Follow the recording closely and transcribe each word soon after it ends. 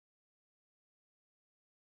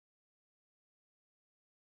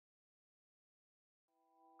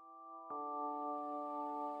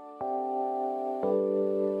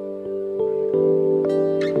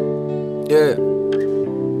Yeah.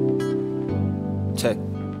 Check.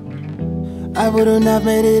 I wouldn't have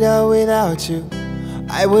made it out without you.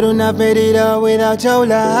 I wouldn't have made it out without your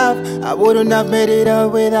love. I wouldn't have made it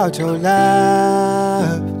out without your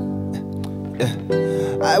love. Yeah.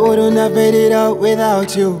 I wouldn't have made it out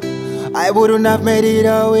without you. I wouldn't have made it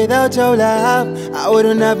out without your love. I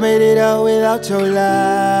wouldn't have made it out without your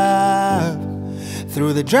love.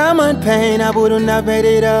 Through the drama and pain, I wouldn't have made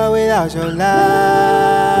it out without your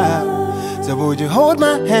love. So would you hold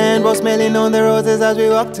my hand while smelling on the roses as we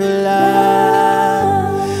walk to love?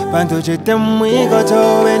 Pantu, ichitemwiko,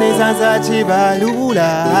 chobe, ninsansa, chibalula.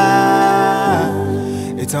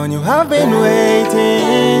 It's on you I've been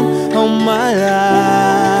waiting all my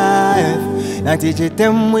life.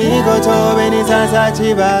 Ichitemwiko, chobe, ninsansa,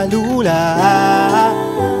 chibalula.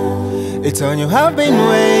 It's on you I've been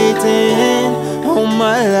waiting all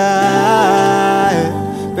my life,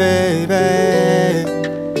 baby.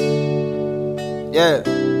 Yeah.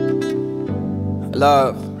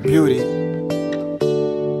 Love, beauty.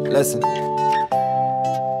 Listen.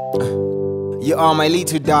 You are my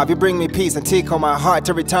little dove, you bring me peace and tickle my heart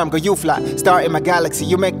every time go you fly. Star in my galaxy,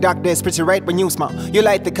 you make darkness pretty right when you smile. You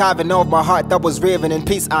light the cavern of my heart that was riven in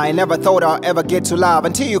peace. I never thought I'd ever get to love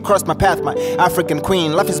until you crossed my path, my African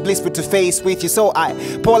queen. Life is blissful to face with you, so I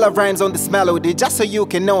pour our rhymes on this melody just so you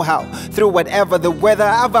can know how. Through whatever the weather,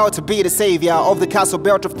 I vow to be the savior of the castle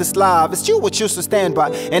built of this love. It's you who choose to stand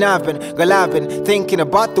by, and I've been thinking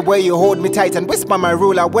about the way you hold me tight and whisper my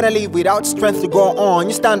ruler when I leave without strength to go on.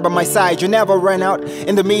 You stand by my side, you never run out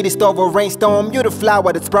in the midst of a rainstorm. You the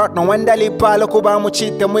flower that sprout no wonder lipalo kuba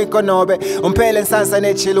ichitemwiko nobe umpele ninsansa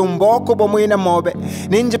nechilumbo kuba mwina mobe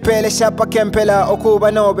ninja pele shapa kempela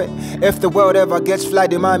okuba nobe. If the world ever gets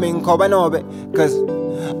flooded mami nkoba nobe, cause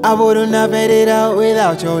I wouldn't have made it out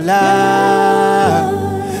without your love.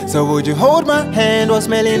 So would you hold my hand while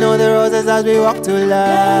smelling all the roses as we walk to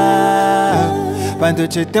love? Pantu,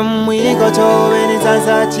 ichitemwiko, chobe,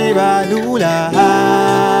 ninsansa, chibalula.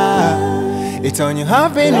 It's on you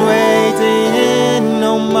I've been waiting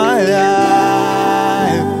all my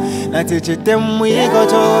life. Ichitemwiko,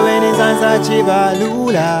 chobe, ninsansa,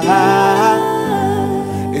 chibalula.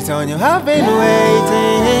 It's on you I've been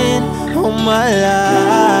waiting all my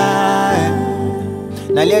life.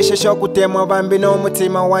 Naliyesha shokutemwa bambino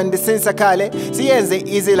mutima wandi since kale siyenze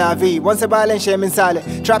easy la vie once a bale sheminsale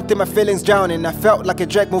trapped in my feelings drowning. I felt like a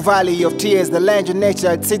Drake valley of tears, the land of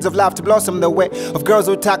nature, seeds of love to blossom the way of girls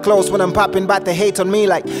who talk close when I'm popping, but they hate on me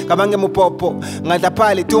like kabange mupopo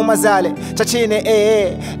ngadapali tumazale chachine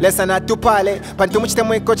lesa na tupale pantu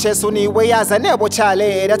ichitemwiko chesu ni weyaza nebo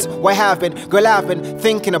chale. That's why I've been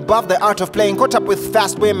thinking above the art of playing, caught up with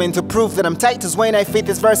fast women to prove that I'm tight as when I fit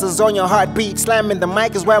these verses on your heartbeat. Slamming the mic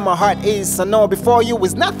is where my heart is. I know before you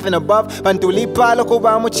is nothing above. Pantu lipalo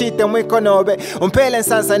kuba ichitemwiko nobe umpele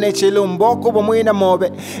ninsansa nechilumbo kuba mwina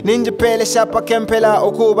mobe ninja pele shapa kempela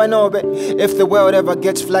okuba nobe. If the world ever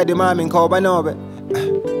gets flooded mami nkoba nobe.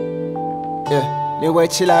 Yeah, niwe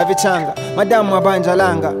chila vichanga madamu abanja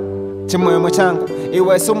langa chimwemo changa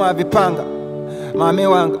iwe suma vipanga mami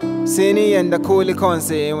wanga sini yenda kuli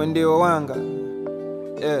konse iwe ndiwo wanga.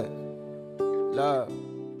 Yeah, love.